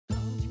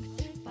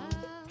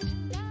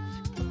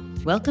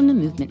Welcome to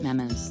Movement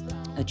Memos,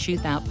 a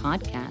Truth Out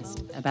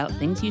podcast about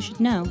things you should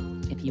know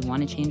if you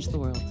want to change the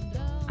world.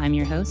 I'm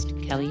your host,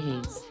 Kelly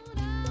Hayes.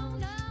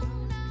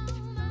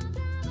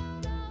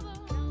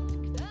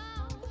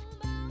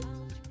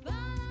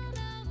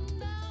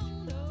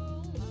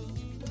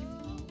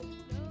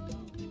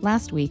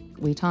 Last week,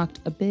 we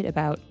talked a bit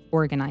about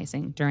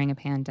organizing during a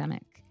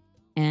pandemic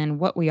and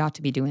what we ought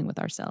to be doing with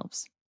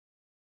ourselves.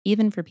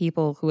 Even for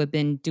people who have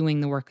been doing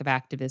the work of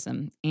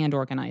activism and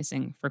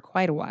organizing for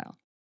quite a while,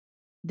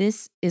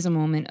 this is a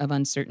moment of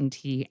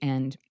uncertainty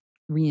and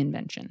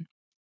reinvention.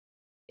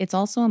 It's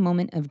also a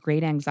moment of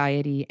great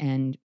anxiety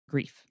and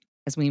grief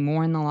as we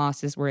mourn the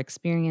losses we're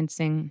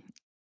experiencing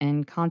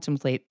and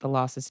contemplate the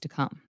losses to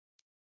come.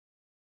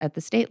 At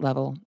the state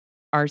level,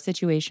 our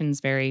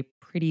situations vary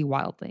pretty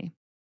wildly.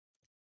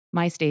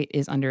 My state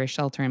is under a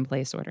shelter in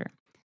place order,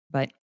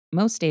 but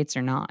most states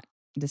are not,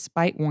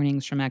 despite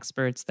warnings from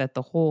experts that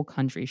the whole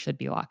country should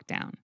be locked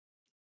down.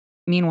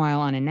 Meanwhile,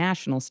 on a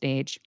national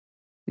stage,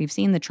 we've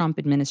seen the Trump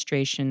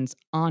administration's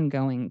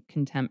ongoing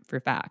contempt for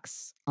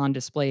facts on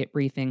display at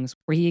briefings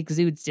where he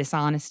exudes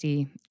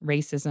dishonesty,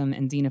 racism,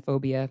 and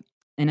xenophobia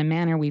in a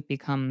manner we've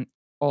become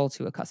all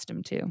too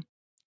accustomed to.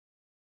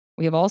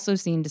 We have also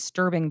seen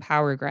disturbing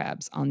power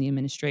grabs on the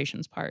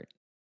administration's part,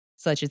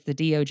 such as the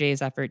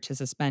DOJ's effort to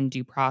suspend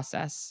due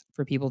process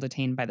for people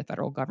detained by the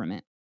federal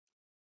government.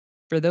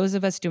 For those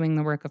of us doing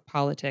the work of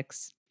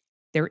politics,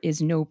 there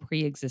is no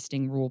pre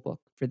existing rulebook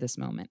for this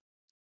moment.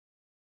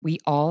 We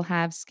all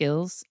have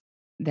skills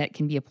that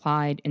can be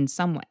applied in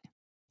some way,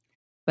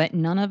 but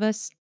none of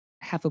us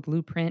have a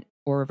blueprint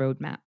or a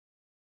roadmap.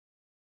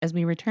 As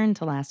we return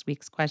to last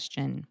week's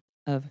question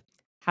of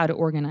how to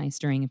organize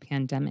during a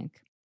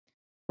pandemic,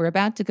 we're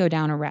about to go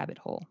down a rabbit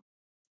hole.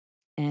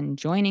 And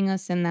joining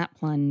us in that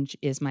plunge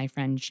is my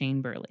friend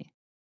Shane Burley,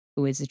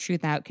 who is a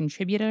Truth Out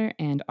contributor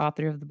and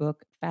author of the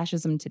book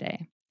Fascism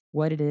Today: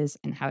 What It Is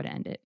and How to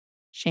End It.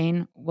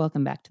 Shane,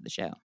 welcome back to the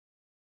show.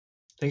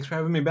 Thanks for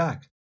having me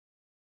back.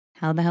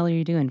 How the hell are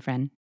you doing,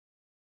 friend?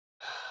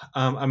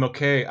 I'm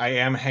okay. I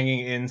am hanging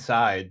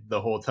inside the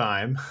whole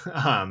time,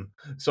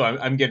 so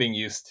I'm getting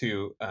used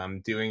to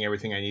doing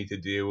everything I need to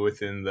do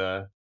within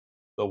the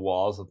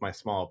walls of my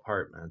small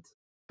apartment.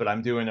 But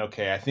I'm doing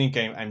okay. I think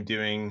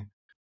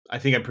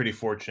I'm pretty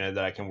fortunate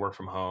that I can work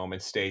from home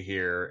and stay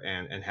here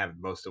and have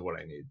most of what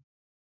I need.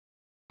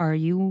 Are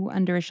you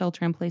under a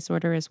shelter in place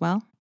order as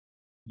well?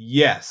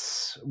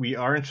 Yes, we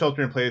are in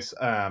shelter in place.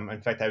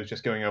 In fact, I was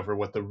just going over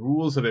what the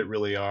rules of it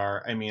really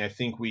are. I mean, I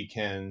think we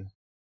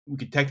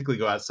could technically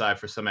go outside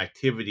for some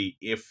activity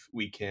if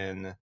we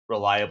can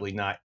reliably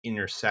not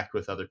intersect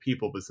with other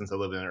people. But since I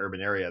live in an urban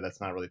area,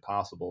 that's not really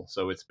possible.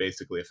 So it's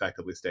basically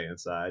effectively stay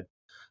inside.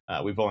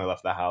 We've only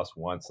left the house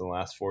once in the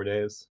last 4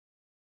 days.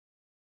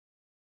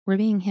 We're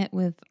being hit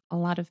with a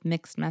lot of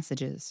mixed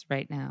messages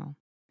right now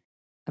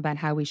about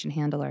how we should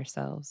handle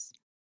ourselves,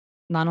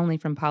 not only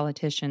from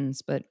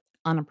politicians, but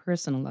on a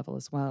personal level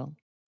as well.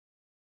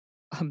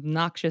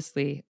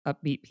 Obnoxiously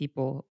upbeat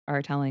people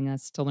are telling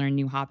us to learn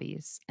new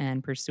hobbies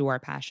and pursue our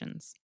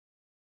passions.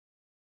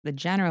 The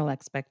general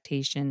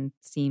expectation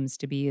seems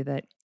to be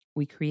that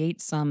we create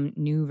some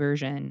new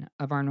version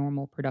of our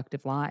normal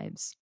productive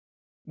lives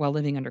while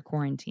living under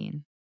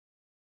quarantine.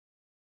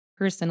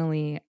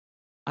 Personally,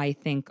 I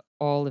think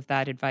all of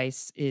that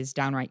advice is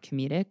downright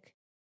comedic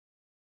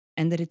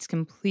and that it's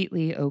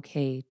completely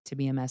okay to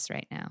be a mess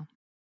right now.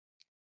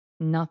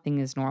 Nothing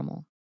is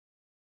normal.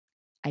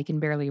 I can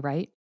barely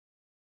write,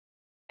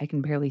 I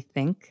can barely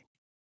think,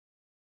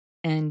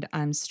 and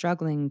I'm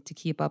struggling to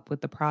keep up with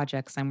the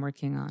projects I'm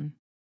working on.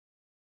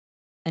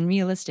 And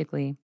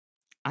realistically,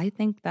 I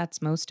think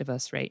that's most of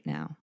us right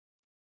now,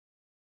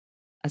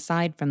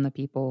 aside from the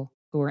people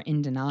who are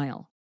in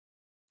denial,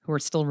 who are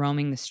still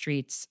roaming the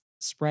streets,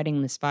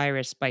 spreading this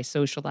virus by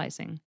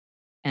socializing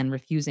and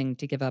refusing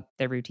to give up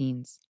their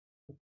routines.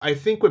 I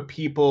think what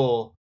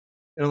people,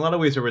 in a lot of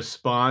ways, are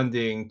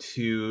responding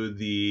to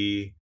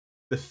the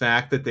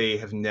fact that they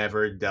have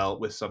never dealt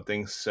with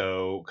something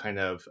so kind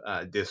of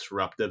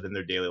disruptive in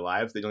their daily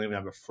lives. They don't even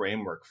have a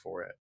framework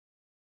for it.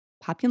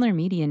 Popular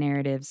media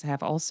narratives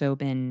have also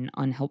been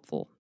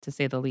unhelpful, to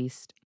say the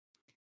least,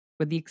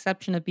 with the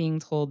exception of being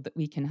told that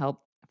we can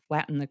help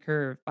flatten the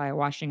curve by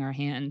washing our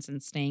hands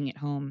and staying at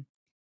home.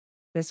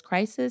 This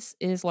crisis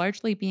is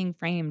largely being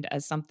framed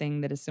as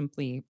something that is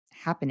simply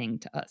happening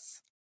to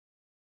us.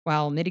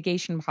 While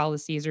mitigation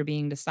policies are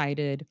being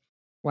decided,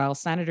 while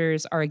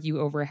senators argue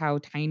over how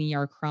tiny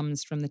our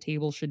crumbs from the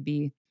table should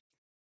be,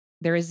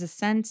 there is a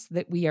sense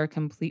that we are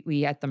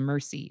completely at the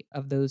mercy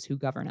of those who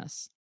govern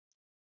us.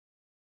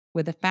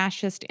 With a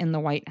fascist in the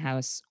White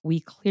House, we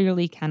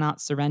clearly cannot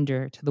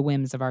surrender to the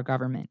whims of our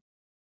government.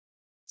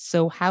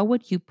 So, how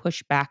would you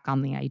push back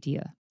on the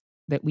idea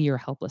that we are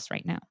helpless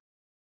right now?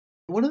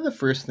 One of the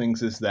first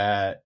things is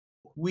that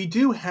we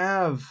do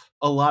have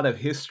a lot of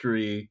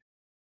history,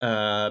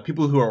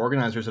 people who are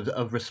organizers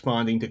of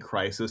responding to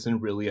crisis in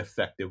really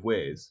effective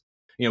ways.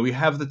 You know, we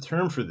have the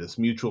term for this,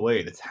 mutual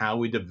aid. It's how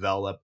we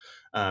develop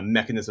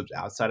mechanisms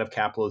outside of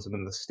capitalism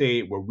and the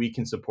state where we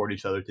can support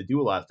each other to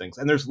do a lot of things.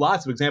 And there's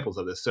lots of examples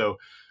of this. So,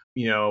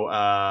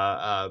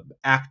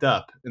 ACT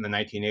UP in the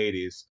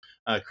 1980s,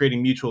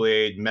 creating mutual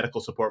aid,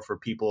 medical support for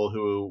people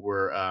who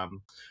were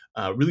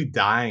really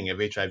dying of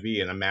HIV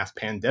in a mass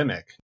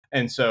pandemic.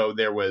 And so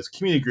there was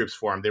community groups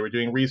formed. They were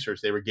doing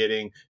research. They were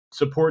getting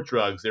support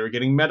drugs. They were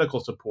getting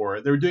medical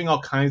support. They were doing all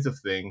kinds of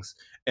things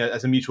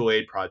as a mutual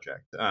aid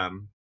project.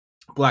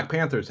 Black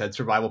Panthers had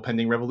survival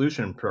pending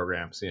revolution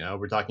programs.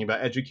 We're talking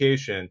about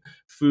education,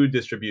 food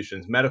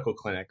distributions, medical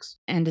clinics.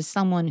 And as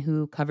someone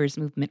who covers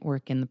movement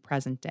work in the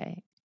present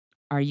day,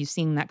 are you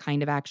seeing that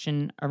kind of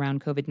action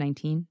around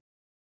COVID-19?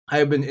 I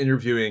have been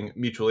interviewing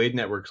mutual aid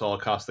networks all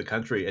across the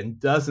country, and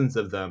dozens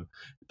of them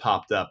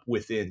popped up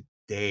within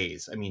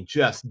days. I mean,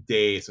 just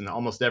days. And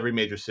almost every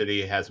major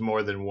city has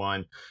more than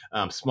one.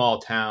 Small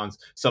towns.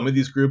 Some of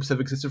these groups have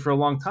existed for a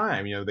long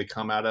time. They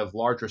come out of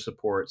larger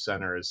support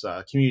centers,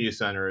 community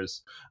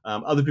centers,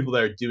 other people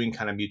that are doing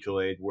kind of mutual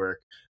aid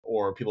work,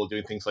 or people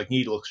doing things like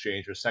needle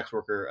exchange or sex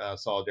worker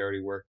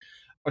solidarity work.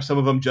 Or some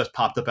of them just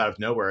popped up out of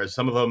nowhere.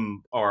 Some of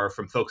them are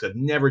from folks that have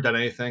never done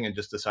anything and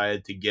just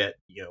decided to get,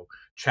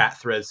 chat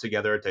threads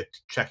together to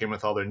check in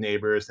with all their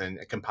neighbors and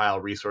compile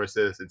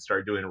resources and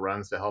start doing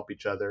runs to help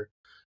each other.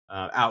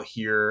 Out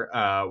here,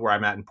 where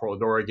I'm at in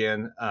Portland,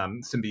 Oregon,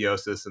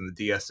 Symbiosis and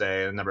the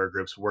DSA and a number of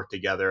groups work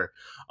together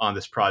on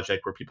this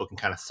project where people can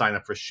kind of sign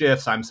up for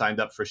shifts. I'm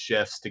signed up for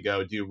shifts to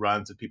go do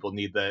runs if people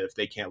need that. If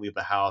they can't leave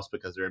the house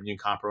because they're immune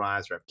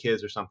compromised or have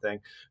kids or something,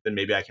 then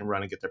maybe I can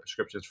run and get their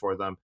prescriptions for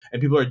them.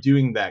 And people are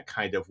doing that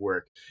kind of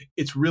work.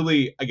 It's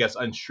really, I guess,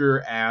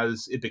 unsure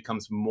as it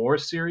becomes more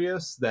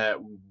serious that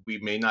we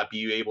may not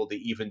be able to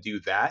even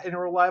do that in a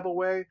reliable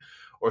way,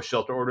 or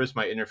shelter orders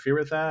might interfere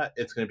with that.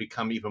 It's going to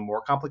become even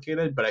more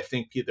complicated. But I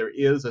think there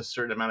is a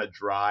certain amount of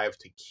drive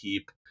to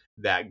keep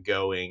that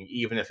going,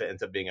 even if it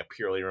ends up being a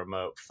purely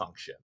remote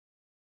function.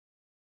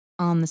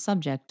 On the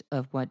subject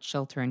of what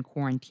shelter and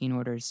quarantine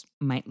orders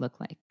might look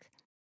like,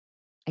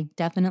 I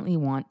definitely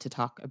want to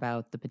talk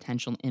about the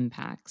potential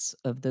impacts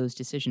of those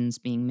decisions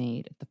being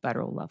made at the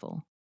federal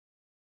level.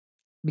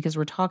 Because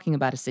we're talking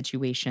about a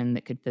situation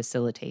that could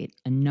facilitate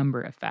a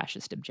number of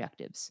fascist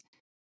objectives,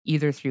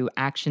 either through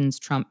actions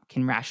Trump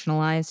can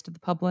rationalize to the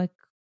public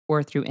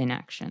or through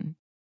inaction.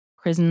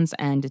 Prisons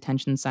and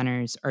detention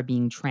centers are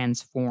being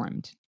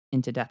transformed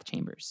into death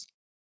chambers.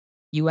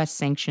 US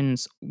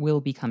sanctions will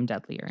become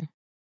deadlier.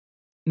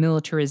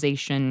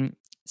 Militarization,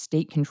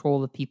 state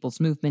control of people's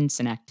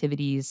movements and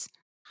activities,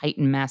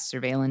 heightened mass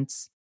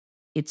surveillance.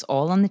 It's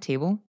all on the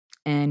table,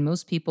 and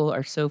most people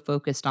are so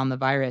focused on the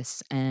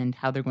virus and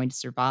how they're going to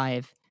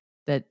survive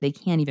that they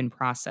can't even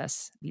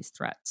process these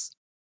threats.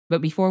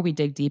 But before we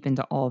dig deep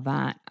into all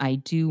that, I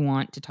do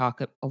want to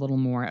talk a little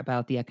more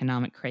about the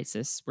economic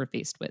crisis we're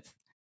faced with,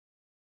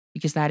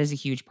 because that is a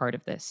huge part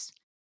of this,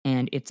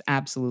 and it's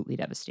absolutely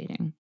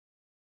devastating.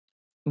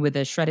 With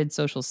a shredded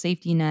social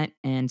safety net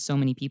and so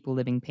many people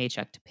living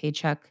paycheck to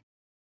paycheck,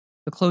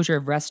 the closure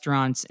of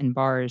restaurants and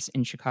bars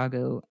in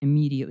Chicago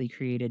immediately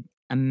created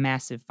a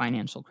massive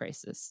financial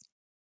crisis.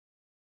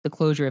 The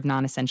closure of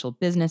non essential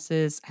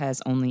businesses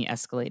has only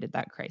escalated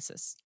that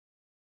crisis.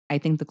 I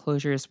think the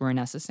closures were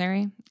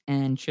necessary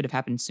and should have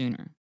happened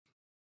sooner.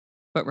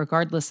 But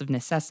regardless of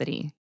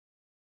necessity,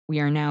 we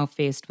are now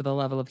faced with a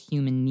level of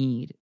human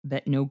need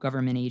that no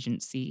government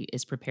agency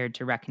is prepared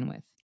to reckon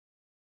with.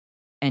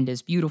 And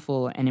as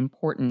beautiful and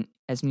important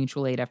as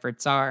mutual aid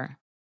efforts are,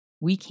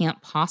 we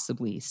can't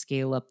possibly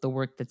scale up the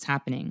work that's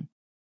happening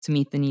to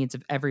meet the needs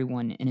of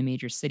everyone in a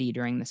major city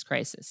during this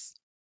crisis.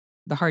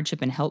 The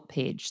hardship and help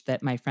page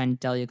that my friend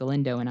Delia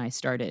Galindo and I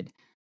started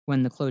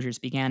when the closures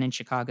began in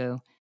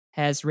Chicago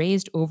has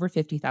raised over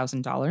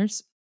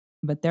 $50,000,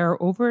 but there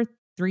are over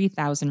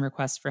 3,000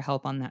 requests for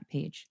help on that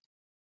page.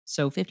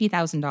 So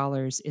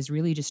 $50,000 is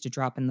really just a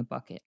drop in the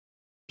bucket.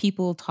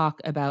 People talk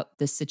about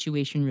this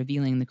situation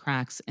revealing the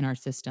cracks in our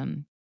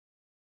system,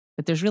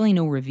 but there's really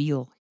no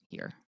reveal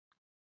here.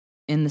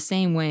 In the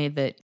same way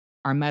that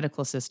our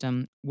medical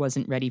system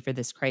wasn't ready for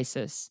this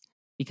crisis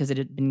because it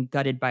had been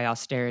gutted by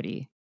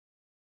austerity,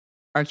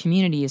 our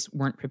communities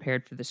weren't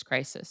prepared for this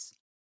crisis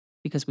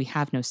because we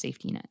have no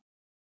safety net.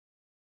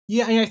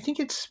 Yeah, and I think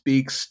it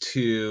speaks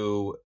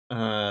to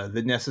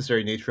the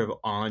necessary nature of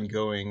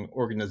ongoing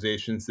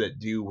organizations that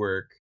do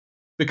work,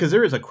 because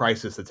there is a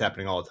crisis that's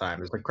happening all the time.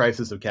 There's a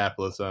crisis of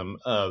capitalism,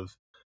 of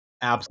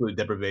absolute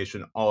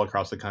deprivation all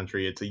across the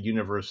country. It's a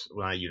well,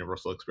 not a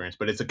universal experience,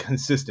 but it's a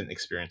consistent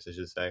experience, I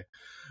should say.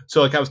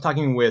 So, like, I was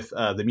talking with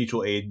the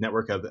mutual aid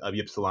network of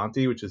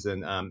Ypsilanti, which is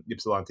in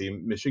Ypsilanti,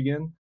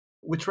 Michigan,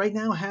 which right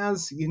now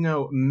has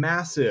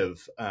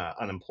massive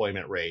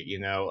unemployment rate.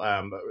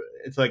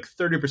 It's like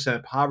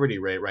 30% poverty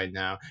rate right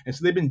now, and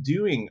so they've been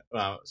doing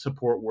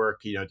support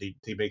work,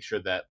 to make sure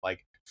that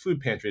like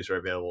food pantries are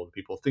available to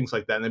people, things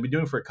like that. And they've been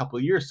doing it for a couple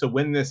of years. So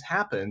when this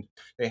happened,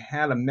 they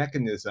had a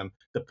mechanism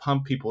to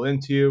pump people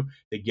into,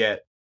 to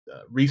get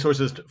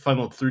resources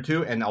funneled through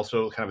to, and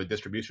also kind of a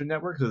distribution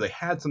network. So they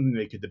had something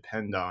they could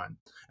depend on,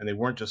 and they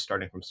weren't just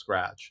starting from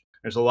scratch.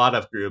 There's a lot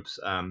of groups.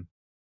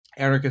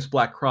 anarchist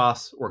Black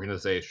Cross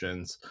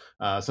organizations,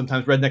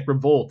 sometimes Redneck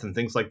Revolt and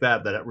things like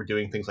that, that were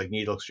doing things like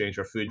needle exchange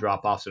or food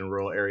drop offs in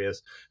rural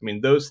areas. I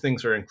mean, those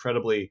things are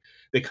incredibly,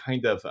 they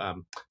kind of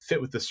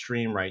fit with the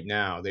stream right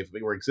now. They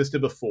were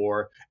existed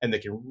before and they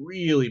can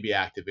really be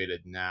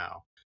activated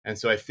now. And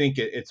so I think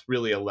it's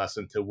really a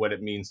lesson to what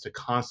it means to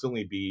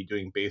constantly be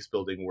doing base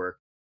building work.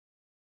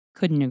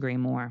 Couldn't agree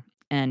more.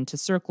 And to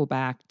circle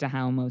back to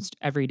how most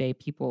everyday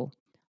people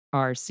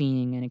are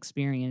seeing and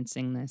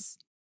experiencing this,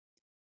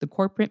 the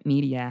corporate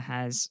media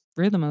has,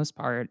 for the most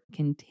part,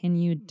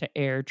 continued to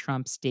air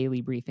Trump's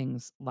daily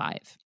briefings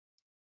live.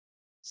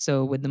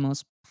 So, with the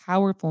most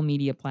powerful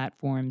media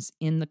platforms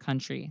in the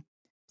country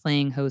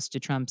playing host to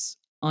Trump's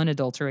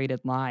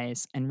unadulterated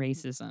lies and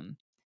racism,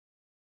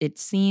 it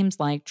seems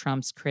like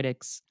Trump's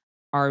critics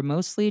are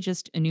mostly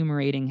just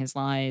enumerating his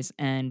lies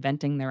and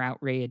venting their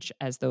outrage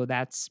as though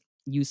that's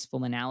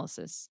useful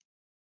analysis.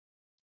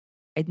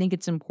 I think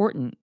it's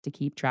important to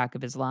keep track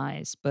of his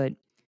lies, but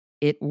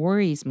it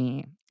worries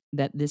me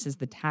that this is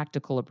the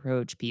tactical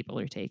approach people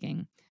are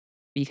taking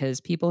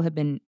because people have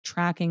been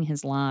tracking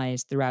his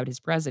lies throughout his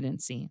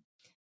presidency,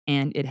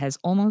 and it has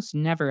almost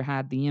never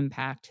had the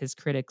impact his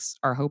critics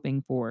are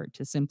hoping for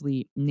to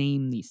simply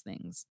name these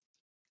things.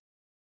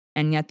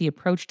 And yet the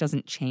approach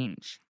doesn't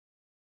change.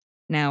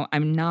 Now,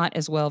 I'm not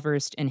as well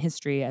versed in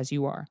history as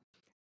you are,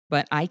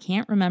 but I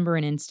can't remember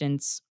an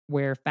instance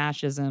where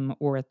fascism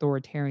or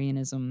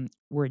authoritarianism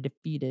were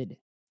defeated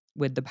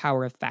with the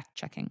power of fact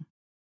checking.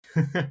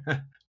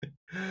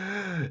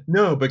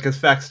 No, because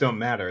facts don't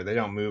matter. They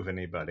don't move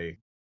anybody.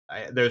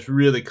 There's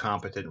really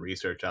competent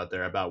research out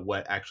there about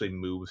what actually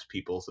moves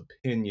people's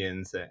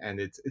opinions, and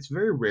it's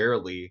very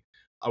rarely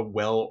a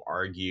well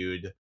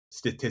argued,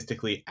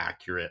 statistically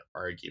accurate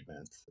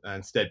argument.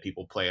 Instead,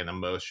 people play on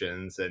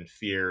emotions and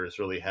fears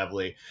really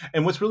heavily.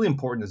 And what's really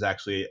important is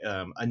actually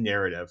a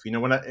narrative. You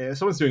know, if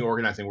someone's doing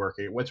organizing work,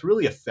 what's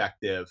really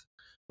effective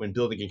when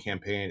building a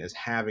campaign is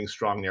having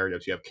strong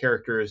narratives. You have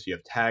characters, you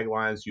have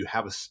taglines, you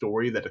have a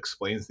story that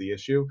explains the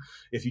issue.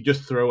 If you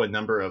just throw a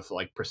number of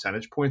like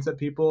percentage points at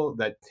people,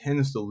 that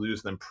tends to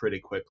lose them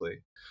pretty quickly.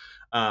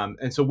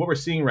 And so what we're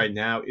seeing right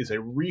now is a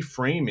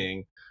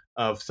reframing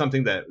of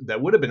something that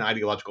would have been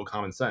ideological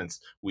common sense.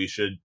 We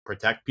should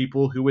protect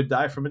people who would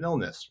die from an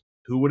illness.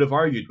 Who would have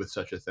argued with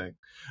such a thing?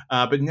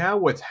 But now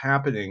what's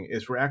happening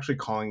is we're actually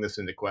calling this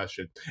into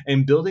question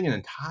and building an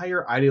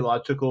entire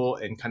ideological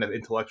and kind of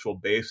intellectual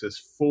basis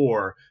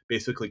for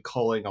basically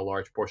culling a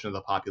large portion of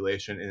the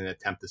population in an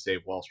attempt to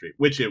save Wall Street,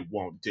 which it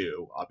won't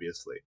do,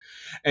 obviously.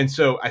 And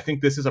so I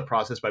think this is a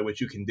process by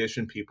which you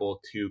condition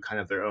people to kind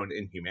of their own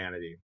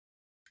inhumanity,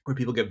 where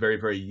people get very,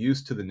 very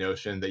used to the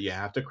notion that you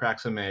have to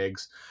crack some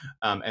eggs,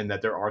 and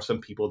that there are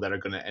some people that are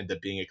going to end up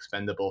being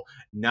expendable,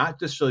 not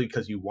just really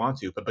because you want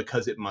to, but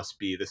because it must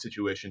be. The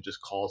situation just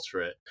calls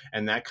for it.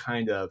 And that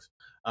kind of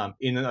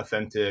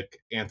inauthentic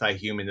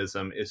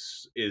anti-humanism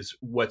is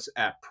what's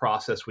at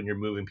process when you're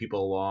moving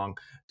people along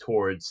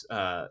towards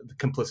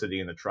complicity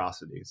and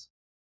atrocities.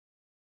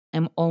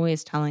 I'm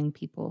always telling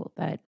people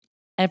that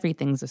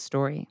everything's a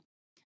story.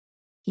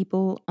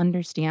 People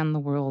understand the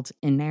world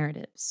in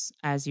narratives,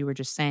 as you were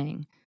just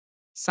saying.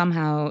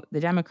 Somehow, the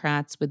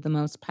Democrats with the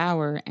most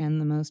power and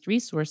the most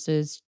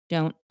resources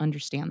don't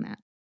understand that.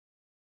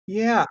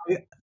 Yeah,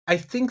 I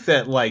think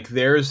that, like,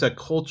 there's a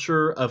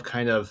culture of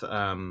kind of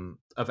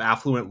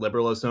affluent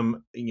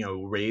liberalism, you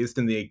know, raised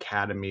in the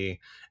academy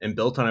and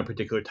built on a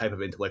particular type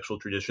of intellectual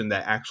tradition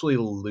that actually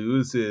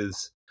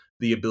loses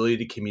the ability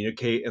to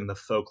communicate in the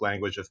folk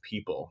language of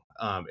people,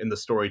 in the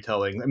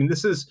storytelling. I mean,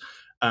 this is,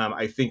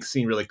 I think,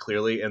 seen really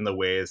clearly in the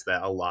ways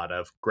that a lot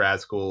of grad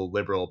school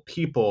liberal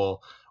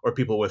people or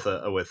people with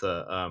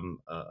an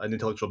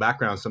intellectual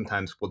background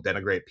sometimes will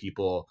denigrate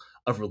people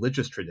of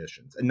religious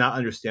traditions and not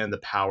understand the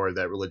power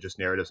that religious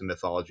narratives and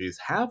mythologies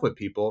have with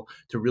people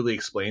to really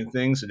explain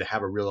things and to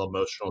have a real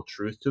emotional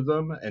truth to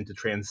them and to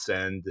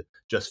transcend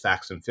just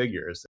facts and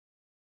figures.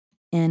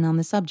 And on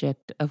the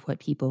subject of what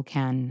people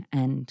can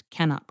and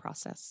cannot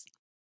process,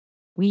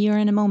 we are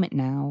in a moment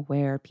now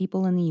where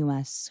people in the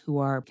US who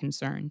are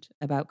concerned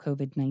about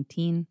COVID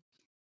 19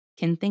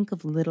 can think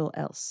of little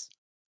else.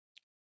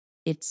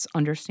 It's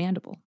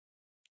understandable,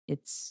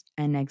 it's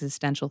an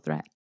existential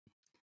threat.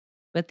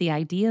 But the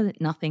idea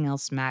that nothing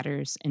else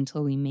matters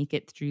until we make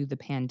it through the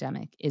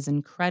pandemic is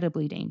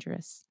incredibly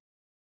dangerous.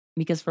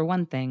 Because, for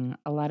one thing,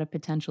 a lot of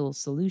potential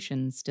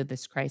solutions to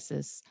this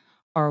crisis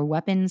are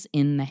weapons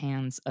in the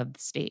hands of the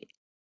state.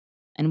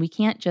 And we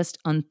can't just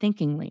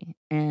unthinkingly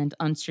and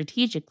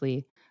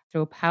unstrategically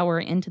throw power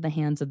into the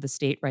hands of the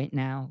state right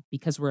now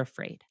because we're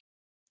afraid.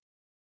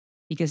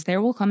 Because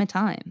there will come a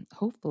time,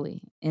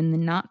 hopefully, in the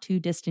not too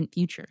distant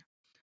future,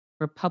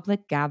 where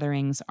public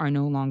gatherings are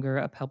no longer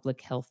a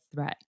public health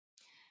threat.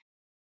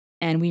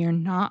 And we are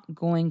not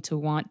going to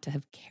want to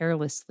have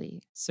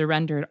carelessly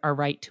surrendered our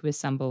right to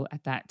assemble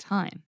at that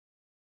time.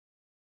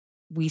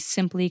 We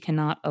simply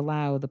cannot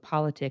allow the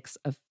politics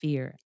of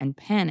fear and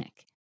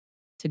panic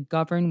to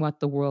govern what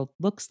the world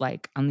looks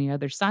like on the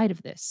other side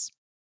of this.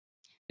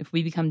 If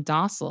we become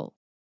docile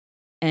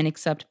and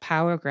accept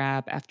power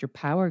grab after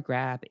power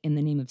grab in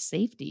the name of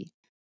safety,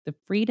 the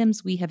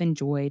freedoms we have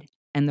enjoyed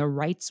and the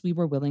rights we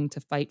were willing to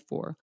fight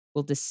for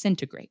will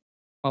disintegrate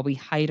while we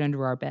hide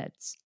under our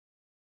beds.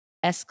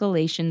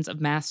 Escalations of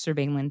mass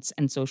surveillance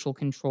and social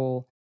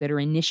control that are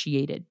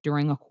initiated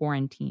during a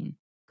quarantine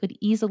could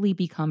easily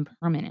become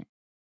permanent.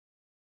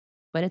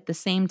 But at the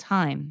same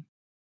time,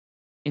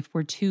 if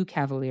we're too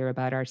cavalier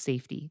about our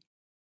safety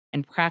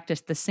and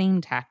practice the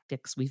same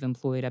tactics we've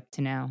employed up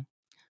to now,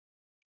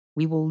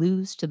 we will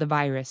lose to the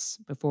virus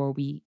before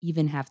we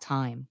even have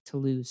time to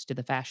lose to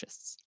the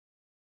fascists.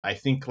 I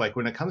think like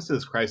when it comes to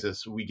this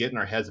crisis, we get in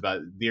our heads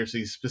about there's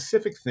these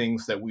specific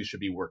things that we should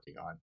be working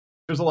on.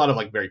 There's a lot of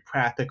like very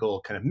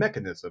practical kind of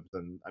mechanisms,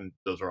 and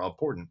those are all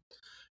important.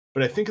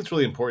 But I think it's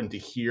really important to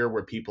hear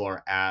where people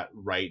are at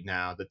right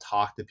now, to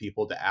talk to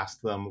people, to ask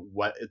them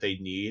what they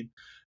need,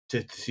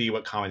 to see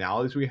what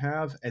commonalities we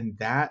have. And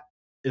that,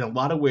 in a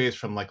lot of ways,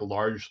 from like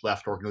large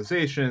left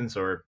organizations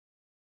or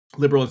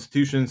liberal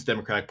institutions,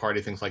 Democratic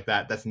Party, things like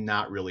that, that's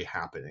not really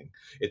happening.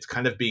 It's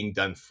kind of being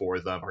done for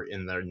them or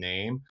in their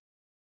name.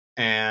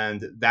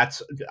 And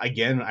that's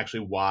again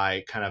actually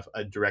why kind of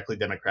a directly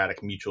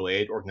democratic mutual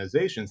aid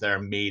organizations that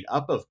are made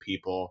up of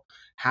people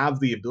have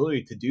the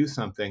ability to do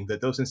something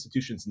that those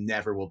institutions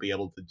never will be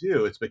able to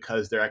do. It's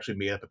because they're actually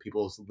made up of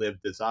people's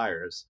lived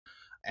desires.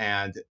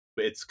 And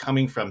it's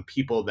coming from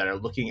people that are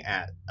looking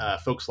at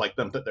folks like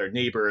them, that their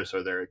neighbors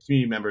or their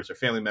community members or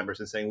family members,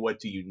 and saying, "What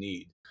do you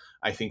need?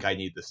 I think I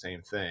need the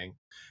same thing."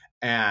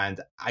 And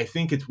I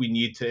think it's we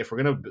need to, if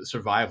we're going to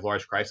survive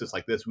large crisis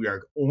like this, we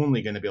are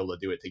only going to be able to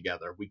do it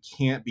together. We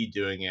can't be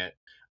doing it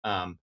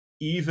um,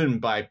 even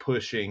by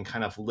pushing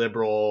kind of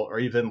liberal or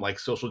even like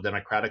social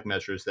democratic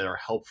measures that are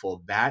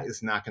helpful. That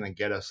is not going to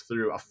get us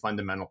through a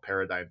fundamental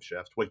paradigm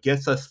shift. What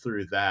gets us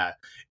through that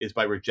is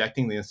by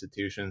rejecting the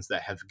institutions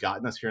that have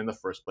gotten us here in the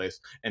first place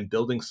and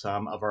building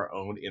some of our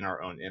own in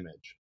our own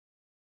image.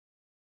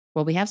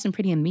 Well, we have some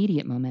pretty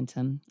immediate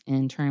momentum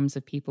in terms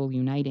of people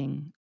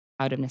uniting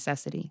out of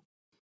necessity.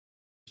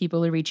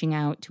 People are reaching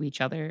out to each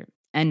other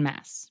en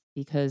masse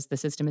because the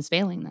system is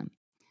failing them.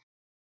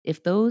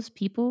 If those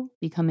people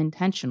become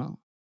intentional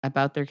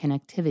about their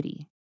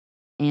connectivity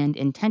and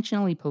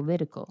intentionally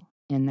political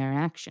in their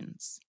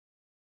actions,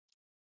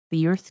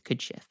 the earth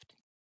could shift.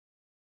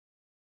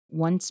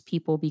 Once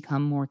people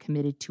become more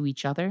committed to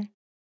each other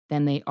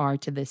than they are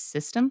to this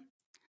system,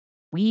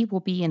 we will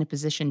be in a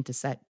position to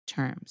set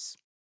terms.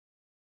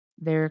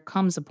 There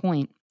comes a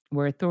point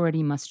where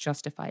authority must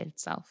justify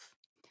itself.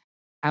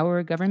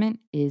 Our government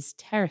is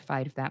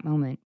terrified of that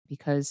moment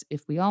because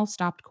if we all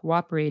stopped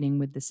cooperating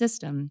with the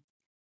system,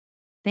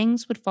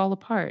 things would fall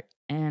apart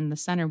and the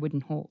center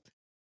wouldn't hold.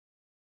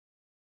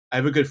 I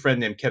have a good friend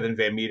named Kevin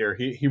Van Meter.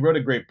 He wrote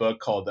a great book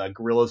called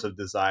Gorillas of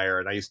Desire,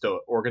 and I used to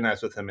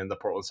organize with him in the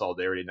Portland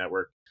Solidarity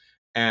Network.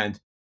 And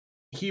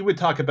he would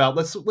talk about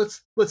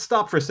let's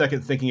stop for a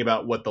second thinking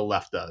about what the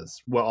left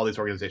does, what all these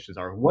organizations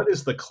are. What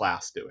is the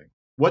class doing?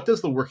 What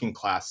does the working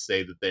class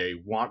say that they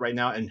want right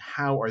now, and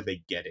how are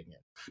they getting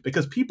it?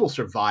 Because people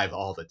survive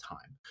all the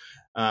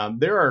time.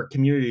 There are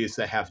communities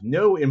that have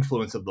no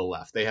influence of the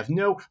left. They have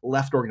no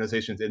left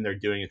organizations in there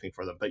doing anything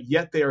for them, but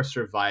yet they are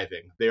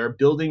surviving. They are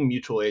building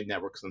mutual aid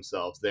networks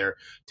themselves. They're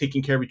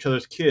taking care of each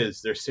other's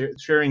kids. They're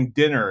sharing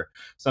dinner.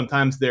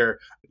 Sometimes they're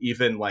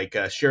even like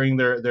sharing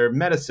their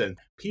medicine.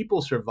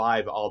 People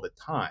survive all the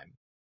time.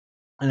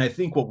 And I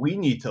think what we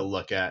need to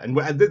look at, and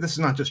this is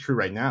not just true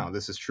right now,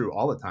 this is true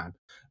all the time.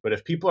 But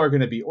if people are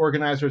going to be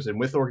organizers and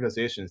with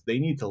organizations, they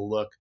need to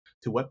look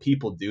to what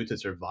people do to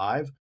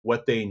survive,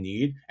 what they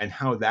need, and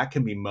how that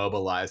can be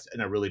mobilized in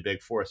a really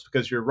big force.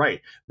 Because you're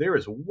right, there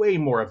is way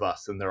more of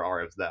us than there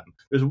are of them.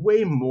 There's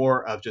way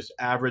more of just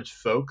average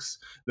folks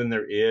than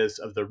there is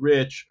of the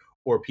rich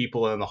or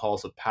people in the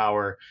halls of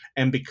power.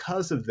 And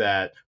because of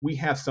that, we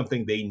have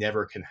something they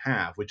never can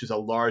have, which is a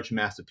large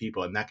mass of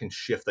people, and that can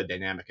shift the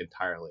dynamic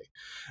entirely.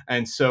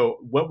 And so,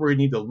 what we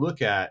need to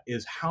look at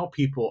is how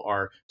people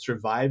are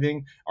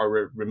surviving,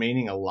 are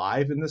remaining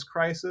alive in this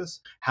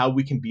crisis, how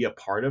we can be a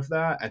part of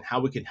that, and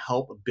how we can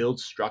help build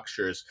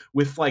structures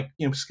with, like,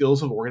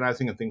 skills of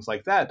organizing and things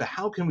like that. But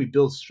how can we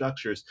build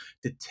structures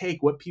to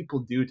take what people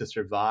do to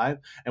survive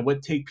and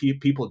what take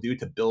people do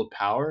to build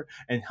power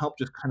and help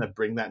just kind of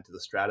bring that into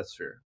the stratosphere?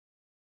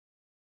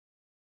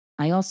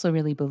 I also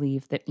really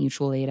believe that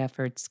mutual aid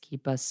efforts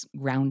keep us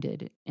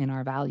grounded in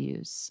our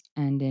values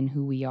and in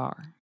who we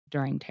are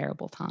during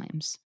terrible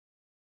times.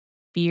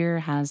 Fear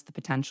has the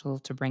potential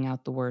to bring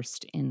out the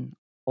worst in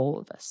all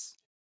of us.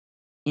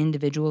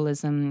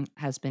 Individualism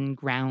has been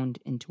ground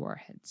into our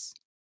heads.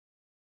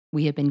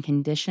 We have been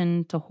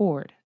conditioned to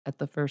hoard at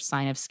the first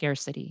sign of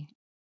scarcity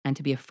and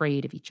to be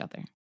afraid of each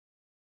other.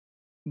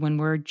 When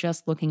we're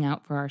just looking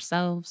out for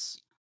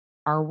ourselves,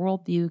 our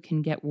worldview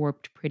can get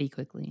warped pretty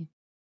quickly.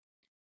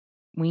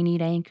 We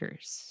need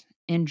anchors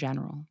in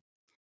general,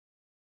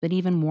 but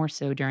even more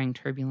so during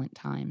turbulent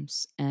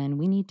times, and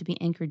we need to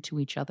be anchored to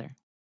each other.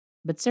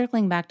 But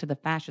circling back to the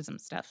fascism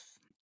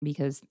stuff,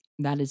 because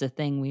that is a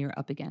thing we are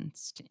up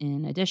against,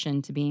 in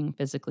addition to being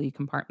physically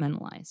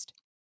compartmentalized.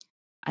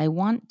 I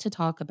want to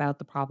talk about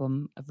the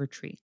problem of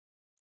retreat.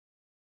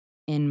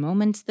 In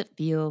moments that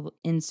feel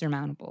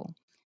insurmountable,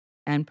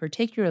 and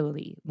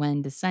particularly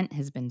when dissent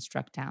has been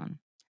struck down,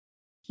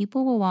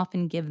 people will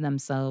often give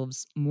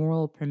themselves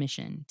moral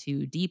permission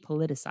to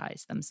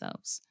depoliticize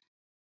themselves.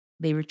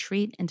 They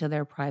retreat into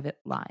their private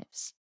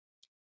lives.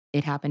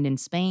 It happened in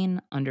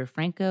Spain under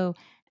Franco,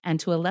 and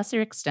to a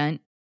lesser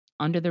extent,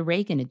 under the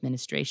Reagan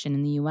administration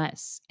in the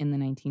US in the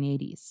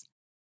 1980s.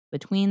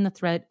 Between the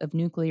threat of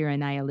nuclear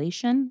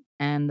annihilation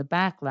and the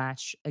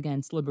backlash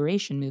against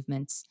liberation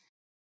movements,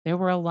 there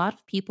were a lot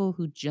of people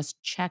who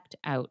just checked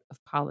out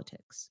of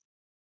politics.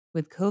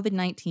 With COVID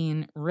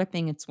 19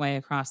 ripping its way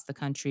across the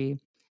country,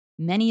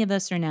 many of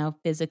us are now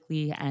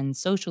physically and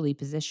socially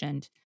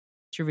positioned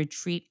to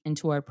retreat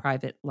into our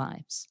private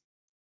lives.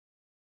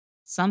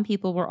 Some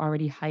people were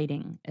already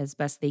hiding as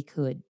best they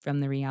could from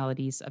the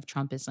realities of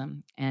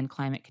Trumpism and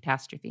climate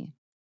catastrophe.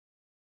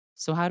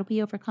 So, how do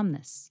we overcome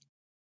this?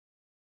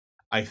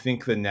 I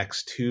think the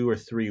next 2 or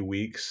 3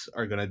 weeks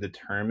are going to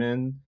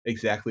determine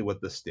exactly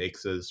what the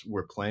stakes is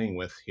we're playing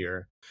with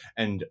here.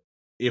 And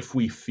if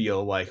we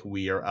feel like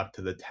we are up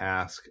to the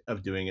task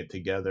of doing it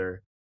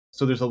together.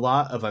 So there's a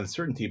lot of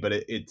uncertainty, but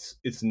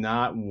it's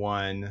not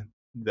one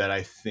that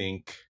I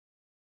think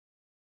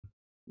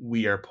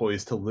we are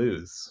poised to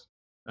lose.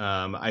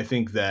 I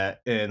think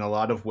that in a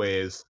lot of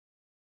ways,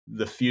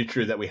 the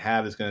future that we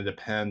have is going to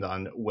depend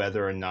on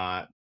whether or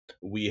not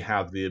we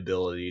have the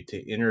ability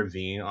to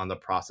intervene on the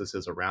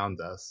processes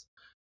around us,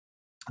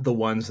 the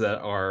ones that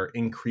are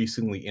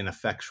increasingly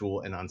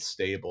ineffectual and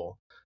unstable.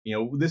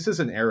 This is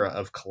an era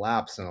of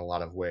collapse in a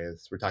lot of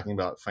ways. We're talking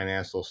about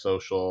financial,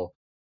 social,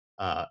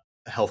 uh,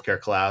 healthcare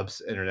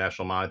collapse,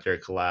 international monetary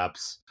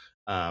collapse,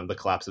 the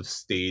collapse of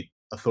state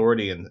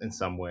authority in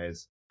some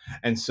ways.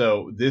 And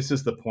so this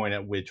is the point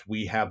at which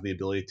we have the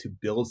ability to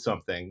build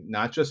something,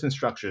 not just in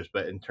structures,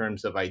 but in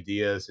terms of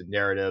ideas and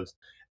narratives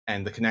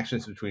and the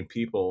connections between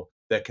people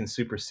that can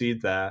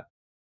supersede that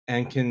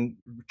and can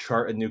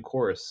chart a new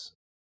course.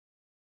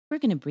 We're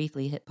going to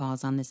briefly hit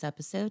pause on this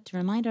episode to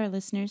remind our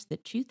listeners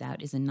that Truth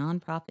Out is a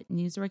nonprofit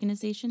news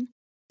organization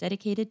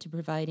dedicated to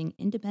providing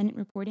independent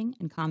reporting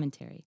and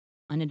commentary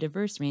on a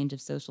diverse range of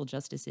social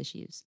justice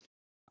issues.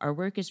 Our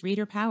work is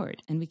reader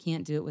powered, and we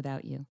can't do it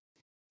without you.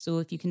 So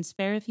if you can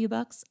spare a few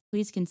bucks,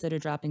 please consider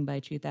dropping by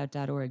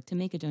truthout.org to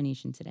make a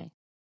donation today.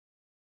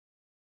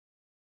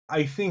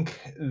 I think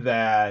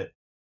that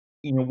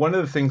one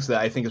of the things that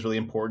I think is really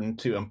important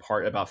to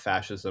impart about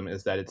fascism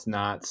is that it's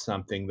not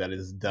something that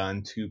is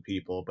done to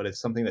people, but it's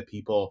something that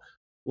people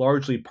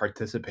largely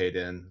participate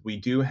in. We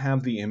do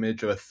have the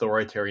image of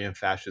authoritarian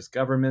fascist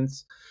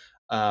governments,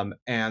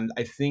 and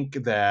I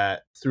think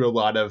that through a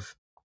lot of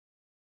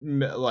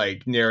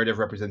like narrative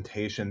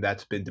representation,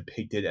 that's been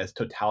depicted as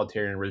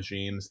totalitarian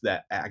regimes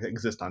that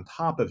exist on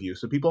top of you.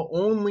 So people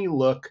only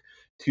look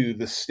to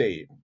the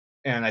state,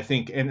 and I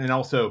think, and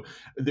also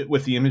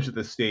with the image of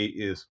the state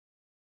is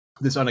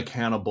this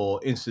unaccountable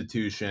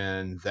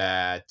institution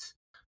that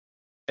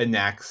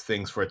enacts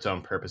things for its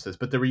own purposes.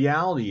 But the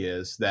reality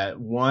is that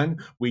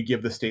one, we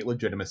give the state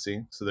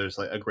legitimacy, so there's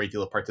like a great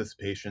deal of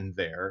participation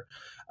there.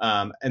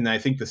 And I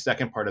think the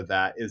second part of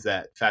that is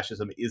that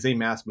fascism is a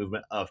mass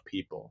movement of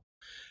people.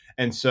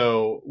 And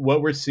so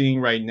what we're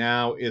seeing right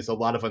now is a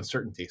lot of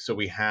uncertainty. So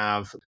we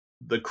have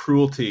the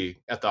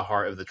cruelty at the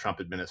heart of the Trump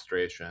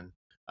administration,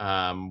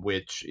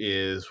 which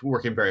is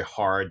working very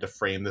hard to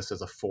frame this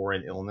as a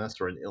foreign illness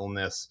or an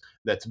illness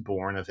that's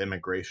born of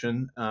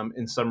immigration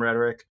in some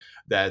rhetoric.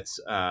 That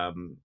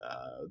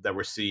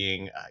we're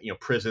seeing,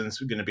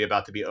 prisons are going to be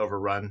about to be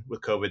overrun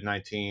with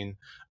COVID-19.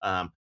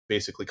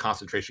 Basically,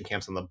 concentration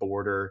camps on the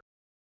border.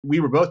 We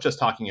were both just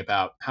talking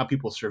about how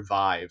people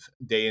survive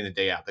day in and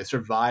day out. They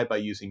survive by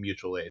using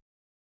mutual aid.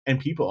 And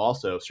people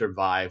also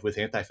survive with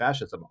anti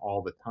fascism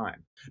all the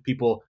time.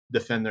 People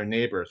defend their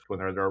neighbors when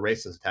they're under a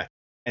racist attack.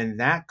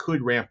 And that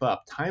could ramp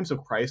up. Times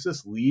of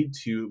crisis lead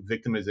to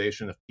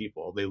victimization of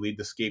people. They lead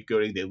to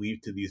scapegoating. They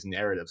lead to these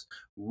narratives.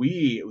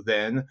 We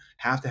then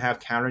have to have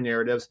counter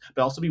narratives,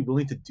 but also be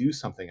willing to do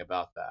something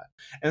about that.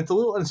 And it's a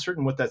little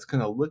uncertain what that's going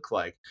to look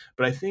like.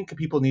 But I think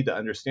people need to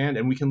understand,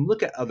 and we can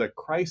look at other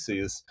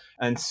crises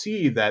and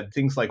see that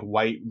things like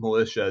white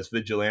militias,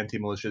 vigilante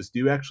militias,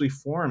 do actually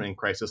form in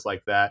crisis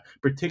like that,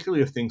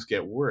 particularly if things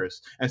get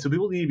worse. And so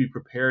people need to be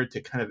prepared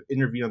to kind of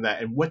intervene on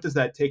that. And what does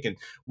that take? And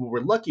what we're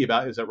lucky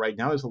about is that right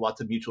now there's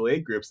lots of mutual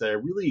aid groups that are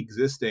really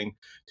existing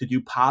to do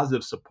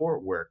positive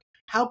support work.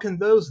 How can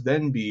those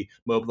then be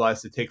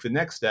mobilized to take the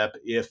next step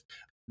if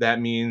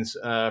that means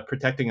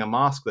protecting a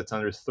mosque that's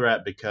under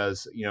threat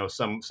because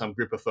some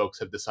group of folks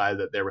have decided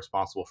that they're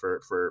responsible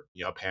for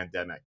a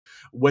pandemic?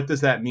 What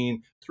does that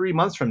mean 3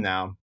 months from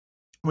now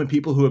when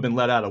people who have been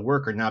let out of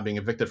work are now being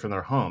evicted from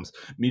their homes.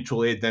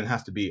 Mutual aid then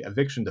has to be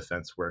eviction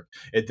defense work.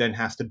 It then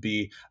has to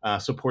be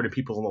supporting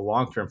people in the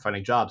long term,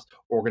 finding jobs,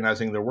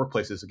 organizing their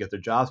workplaces to get their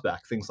jobs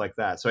back, things like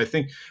that. So I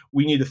think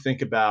we need to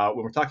think about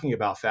when we're talking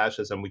about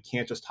fascism, we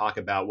can't just talk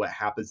about what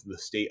happens in the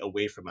state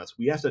away from us.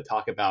 We have to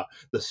talk about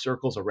the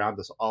circles around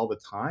us all the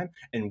time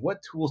and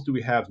what tools do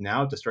we have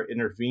now to start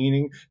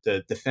intervening,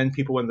 to defend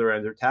people when they're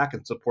under attack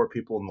and support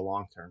people in the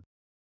long term.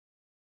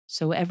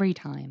 So every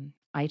time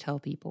I tell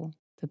people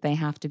that they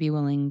have to be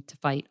willing to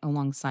fight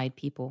alongside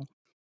people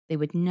they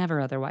would never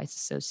otherwise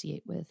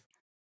associate with,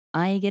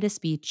 I get a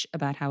speech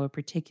about how a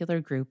particular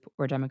group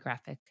or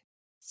demographic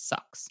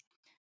sucks.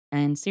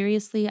 And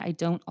seriously, I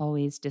don't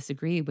always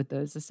disagree with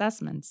those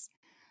assessments.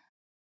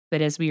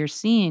 But as we are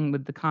seeing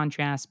with the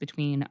contrast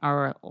between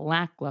our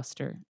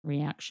lackluster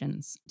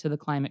reactions to the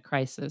climate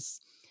crisis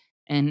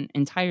and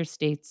entire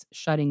states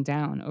shutting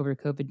down over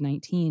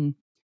COVID-19,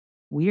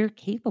 we're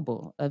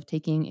capable of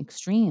taking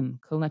extreme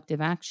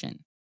collective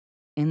action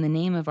in the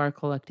name of our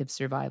collective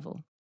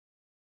survival.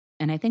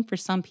 And I think for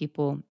some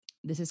people,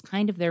 this is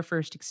kind of their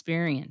first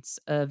experience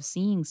of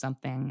seeing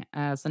something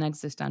as an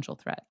existential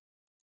threat.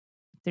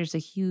 There's a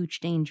huge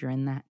danger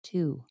in that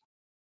too.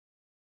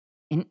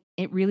 And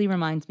it really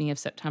reminds me of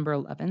September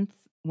 11th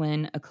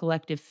when a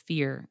collective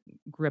fear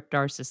gripped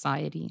our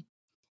society.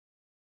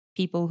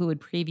 People who had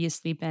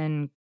previously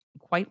been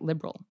quite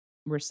liberal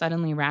were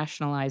suddenly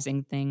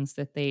rationalizing things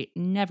that they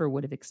never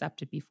would have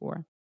accepted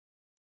before.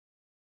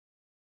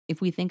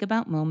 If we think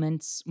about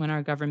moments when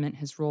our government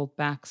has rolled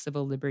back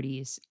civil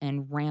liberties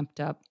and ramped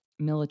up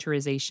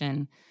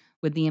militarization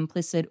with the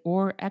implicit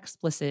or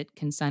explicit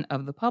consent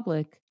of the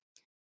public,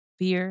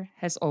 fear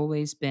has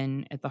always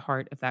been at the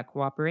heart of that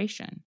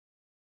cooperation.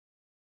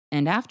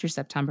 And after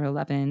September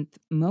 11th,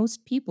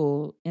 most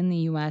people in the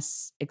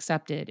US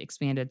accepted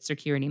expanded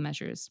security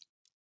measures,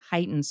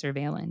 heightened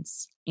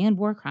surveillance, and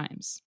war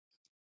crimes.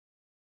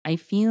 I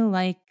feel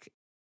like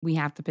we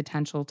have the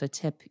potential to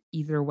tip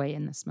either way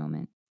in this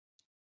moment.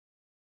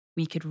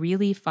 We could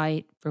really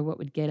fight for what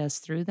would get us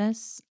through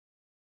this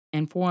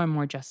and for a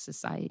more just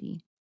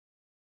society.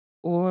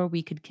 Or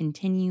we could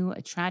continue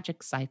a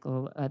tragic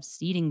cycle of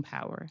ceding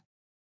power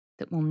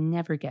that we'll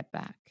never get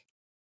back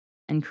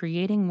and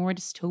creating more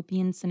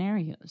dystopian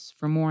scenarios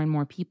for more and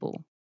more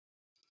people.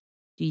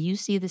 Do you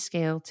see the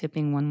scale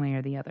tipping one way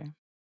or the other?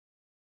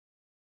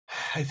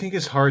 I think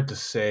it's hard to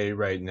say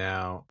right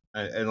now.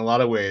 In a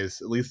lot of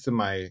ways, at least in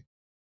my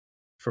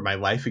for my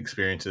life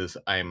experiences,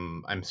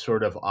 I'm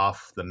sort of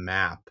off the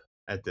map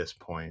at this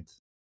point.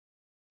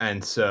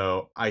 And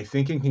so I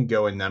think it can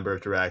go a number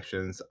of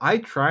directions. I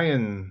try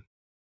and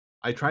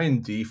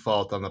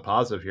default on the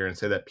positive here and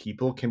say that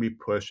people can be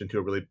pushed into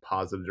a really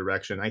positive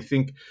direction. I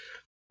think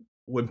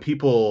when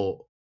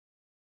people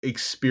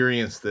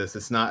experience this,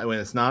 it's not when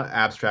it's not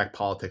abstract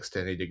politics to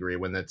any degree,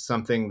 when it's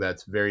something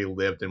that's very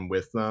lived and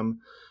with them,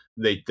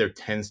 there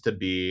tends to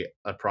be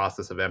a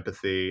process of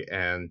empathy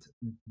and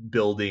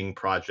building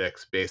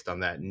projects based on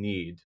that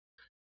need.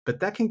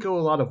 But that can go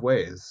a lot of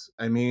ways.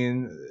 I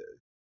mean,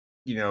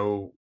 you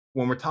know,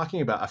 when we're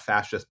talking about a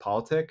fascist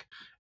politic,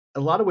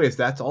 a lot of ways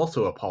that's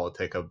also a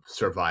politic of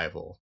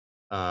survival,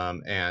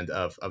 and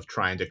of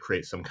trying to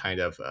create some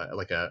kind of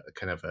like a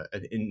kind of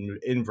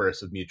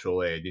inverse of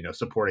mutual aid. You know,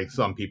 supporting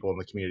some people in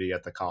the community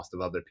at the cost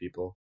of other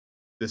people.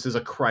 This is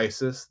a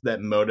crisis that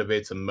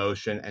motivates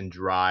emotion and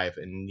drive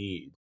and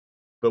need.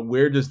 But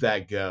where does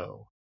that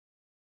go?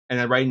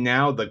 And right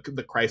now,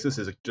 the crisis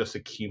is just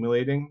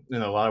accumulating.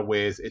 In a lot of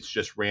ways, it's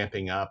just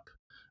ramping up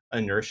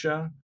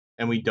inertia,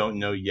 and we don't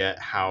know yet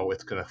how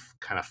it's going to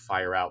kind of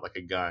fire out like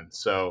a gun.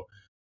 So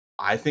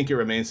I think it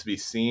remains to be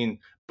seen,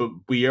 but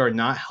we are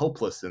not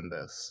helpless in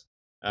this.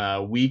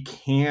 We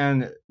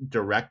can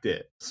direct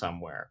it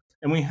somewhere,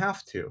 and we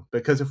have to,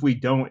 because if we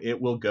don't,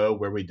 it will go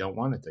where we don't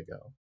want it to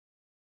go.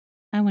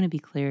 I want to be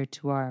clear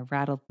to our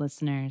rattled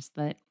listeners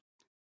that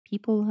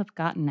people have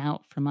gotten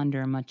out from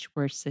under much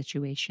worse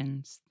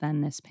situations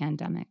than this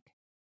pandemic.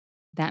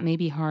 That may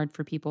be hard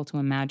for people to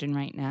imagine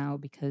right now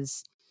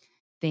because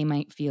they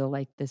might feel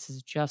like this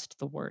is just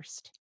the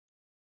worst.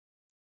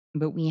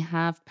 But we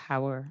have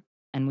power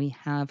and we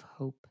have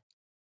hope.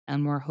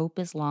 And where hope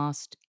is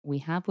lost, we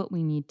have what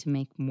we need to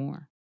make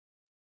more.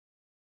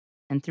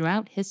 And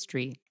throughout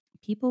history,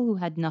 people who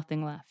had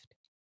nothing left,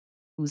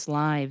 whose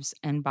lives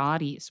and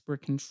bodies were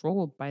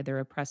controlled by their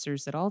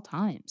oppressors at all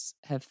times,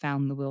 have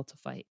found the will to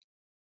fight,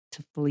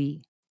 to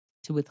flee,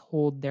 to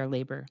withhold their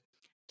labor,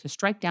 to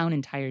strike down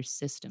entire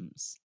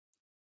systems.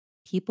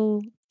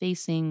 People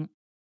facing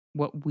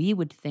what we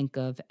would think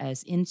of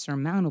as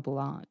insurmountable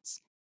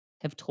odds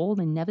have told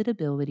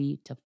inevitability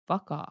to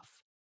fuck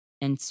off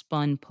and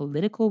spun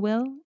political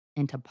will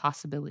into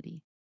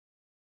possibility.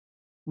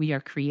 We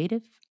are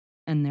creative,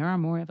 and there are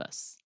more of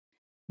us.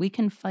 We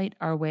can fight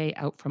our way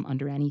out from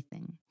under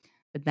anything,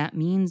 but that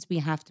means we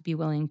have to be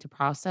willing to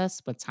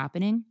process what's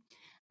happening,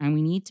 and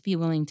we need to be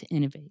willing to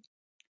innovate,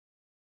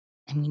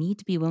 and we need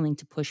to be willing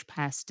to push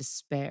past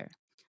despair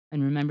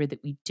and remember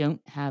that we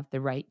don't have the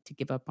right to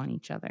give up on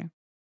each other.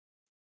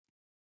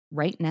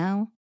 Right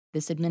now,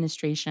 This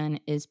administration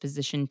is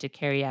positioned to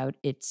carry out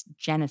its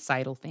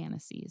genocidal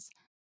fantasies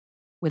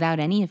without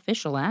any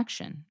official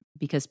action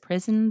because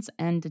prisons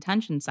and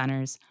detention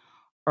centers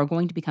are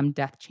going to become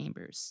death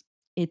chambers.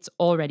 It's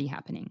already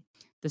happening.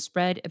 The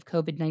spread of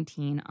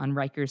COVID-19 on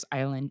Rikers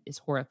Island is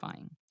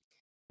horrifying.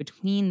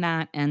 Between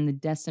that and the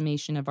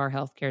decimation of our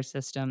healthcare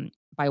system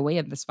by way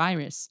of this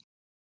virus,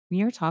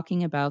 we are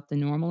talking about the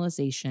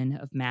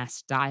normalization of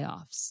mass die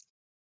offs.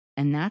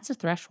 And that's a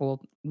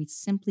threshold we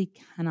simply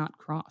cannot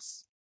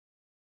cross.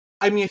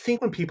 I mean, I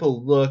think when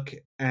people look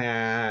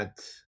at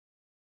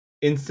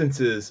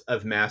instances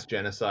of mass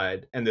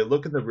genocide and they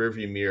look in the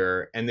rearview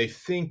mirror and they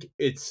think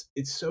it's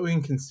so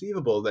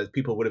inconceivable that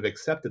people would have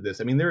accepted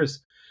this. I mean,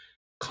 there's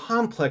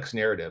complex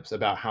narratives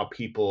about how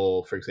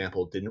people, for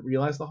example, didn't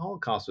realize the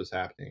Holocaust was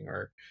happening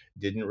or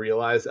didn't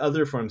realize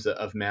other forms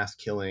of mass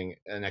killing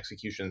and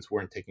executions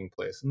weren't taking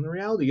place. And the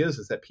reality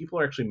is that people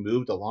are actually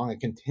moved along a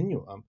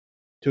continuum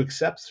to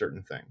accept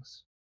certain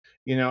things.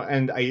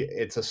 And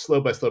it's a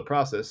slow by slow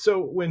process.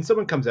 So when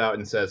someone comes out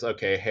and says,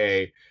 okay,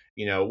 hey,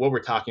 what we're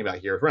talking about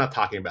here, we're not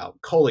talking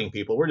about culling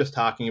people, we're just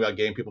talking about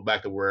getting people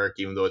back to work,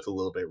 even though it's a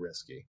little bit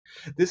risky.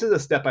 This is a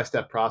step by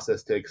step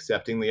process to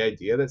accepting the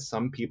idea that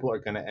some people are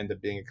going to end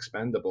up being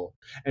expendable.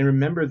 And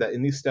remember that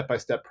in these step by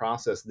step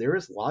process, there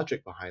is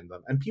logic behind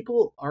them, and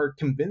people are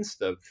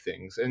convinced of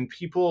things, and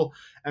people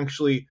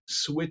actually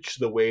switch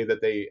the way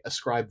that they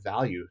ascribe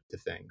value to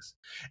things.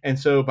 And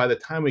so by the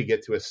time we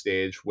get to a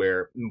stage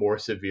where more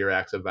severe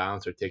acts of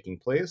violence are taking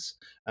place,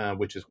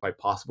 which is quite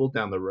possible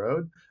down the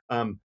road,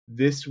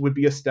 this would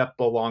be a step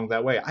along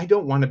that way. I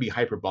don't want to be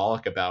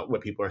hyperbolic about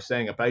what people are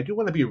saying, but I do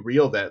want to be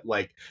real that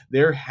like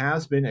there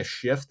has been a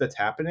shift that's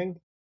happening.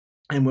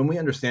 And when we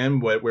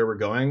understand where we're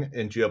going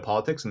in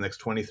geopolitics in the next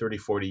 20, 30,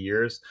 40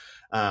 years,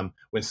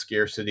 when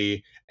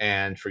scarcity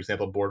and, for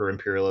example, border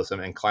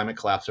imperialism and climate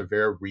collapse are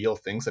very real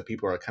things that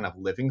people are kind of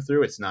living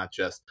through, it's not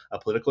just a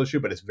political issue,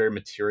 but it's very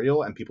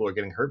material and people are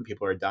getting hurt and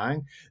people are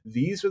dying.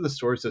 These are the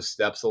sorts of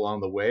steps along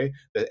the way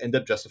that end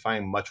up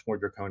justifying much more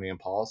draconian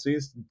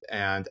policies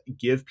and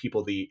give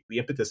people the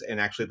impetus and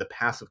actually the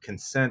passive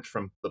consent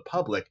from the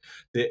public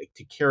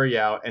to carry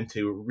out and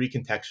to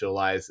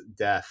recontextualize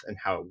death and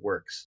how it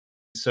works.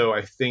 So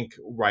I think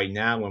right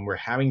now, when we're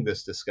having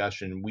this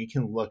discussion, we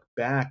can look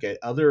back at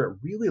other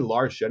really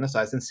large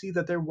genocides and see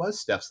that there was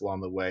steps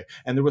along the way,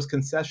 and there was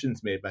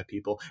concessions made by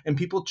people, and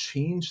people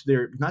changed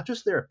their not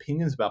just their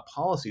opinions about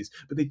policies,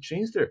 but they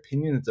changed their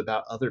opinions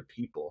about other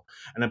people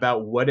and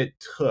about what it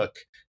took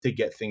to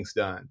get things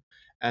done.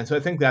 And so I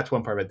think that's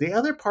one part of it. The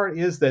other part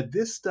is that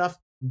this stuff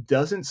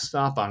doesn't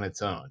stop on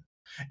its own.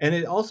 And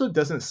it also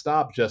doesn't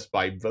stop just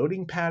by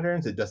voting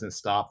patterns. It doesn't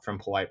stop from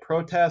polite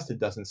protest. It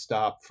doesn't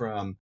stop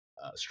from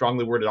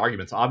strongly worded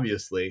arguments,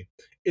 obviously.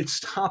 It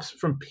stops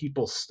from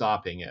people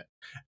stopping it.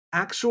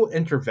 Actual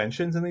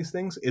interventions in these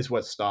things is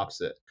what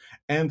stops it.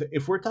 And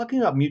if we're talking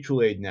about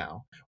mutual aid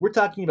now, we're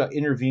talking about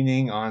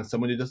intervening on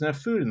someone who doesn't have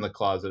food in the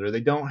closet or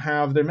they don't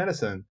have their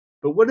medicine.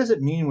 But what does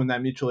it mean when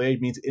that mutual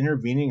aid means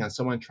intervening on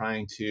someone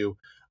trying to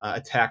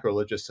attack a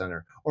religious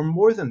center? Or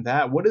more than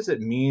that, what does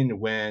it mean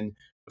when,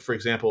 for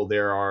example,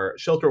 there are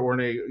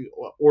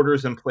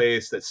orders in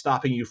place that's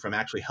stopping you from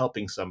actually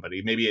helping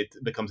somebody? Maybe it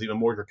becomes even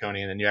more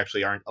draconian and you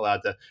actually aren't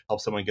allowed to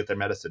help someone get their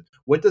medicine.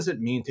 What does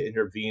it mean to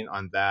intervene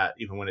on that,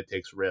 even when it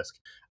takes risk?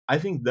 I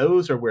think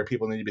those are where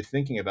people need to be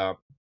thinking about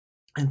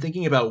and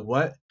thinking about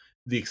what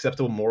the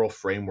acceptable moral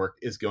framework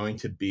is going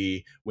to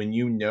be when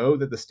you know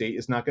that the state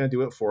is not going to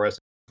do it for us.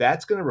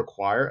 That's going to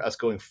require us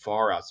going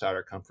far outside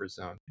our comfort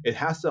zone. It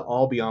has to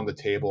all be on the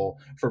table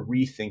for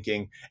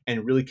rethinking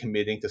and really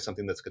committing to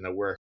something that's going to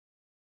work.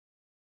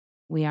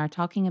 We are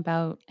talking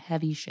about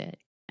heavy shit,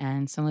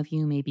 and some of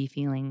you may be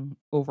feeling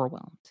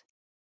overwhelmed.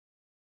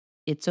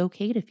 It's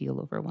okay to feel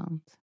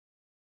overwhelmed.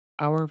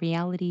 Our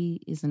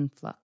reality is in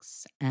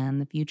flux, and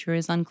the future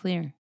is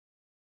unclear.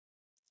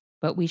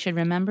 But we should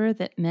remember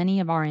that many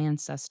of our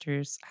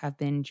ancestors have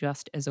been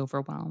just as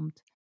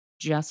overwhelmed,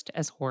 just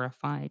as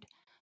horrified,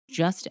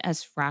 just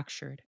as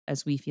fractured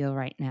as we feel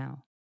right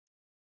now,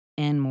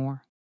 and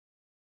more.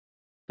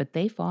 But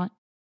they fought,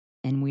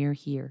 and we're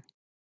here.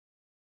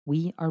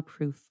 We are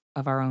proof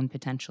of our own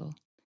potential,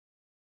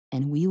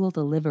 and we will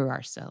deliver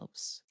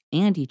ourselves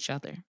and each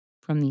other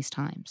from these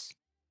times.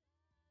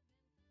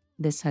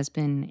 This has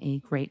been a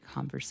great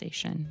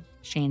conversation.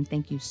 Shane,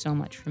 thank you so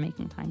much for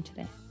making time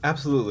today.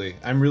 Absolutely.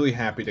 I'm really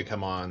happy to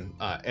come on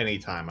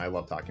anytime. I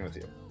love talking with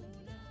you.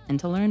 And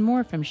to learn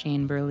more from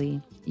Shane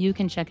Burley, you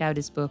can check out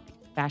his book,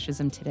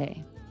 Fascism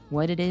Today: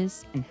 What It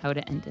Is and How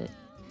to End It,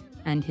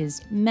 and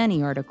his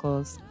many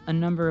articles, a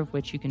number of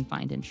which you can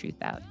find in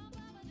Truthout.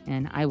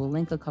 And I will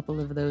link a couple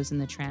of those in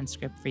the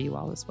transcript for you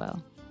all as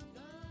well.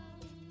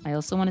 I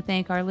also want to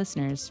thank our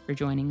listeners for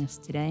joining us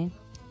today.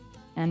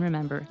 And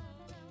remember,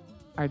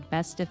 our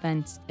best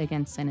defense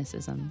against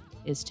cynicism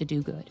is to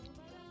do good,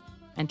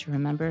 and to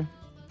remember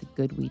that the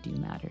good we do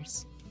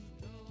matters.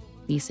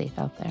 Be safe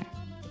out there.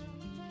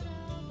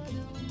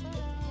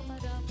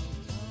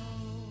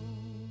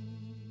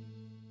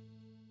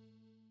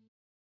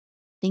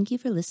 Thank you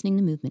for listening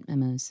to Movement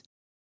Memos.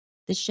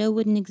 This show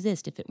wouldn't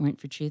exist if it weren't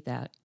for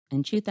Truthout,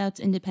 and Truthout's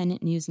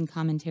independent news and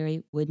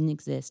commentary wouldn't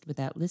exist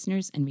without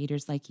listeners and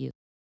readers like you.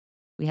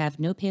 We have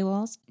no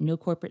paywalls, no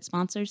corporate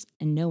sponsors,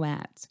 and no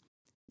ads,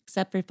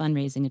 except for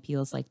fundraising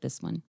appeals like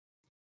this one.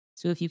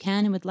 So if you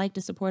can and would like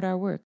to support our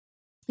work,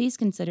 please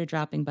consider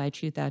dropping by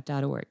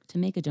truthout.org to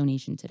make a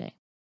donation today.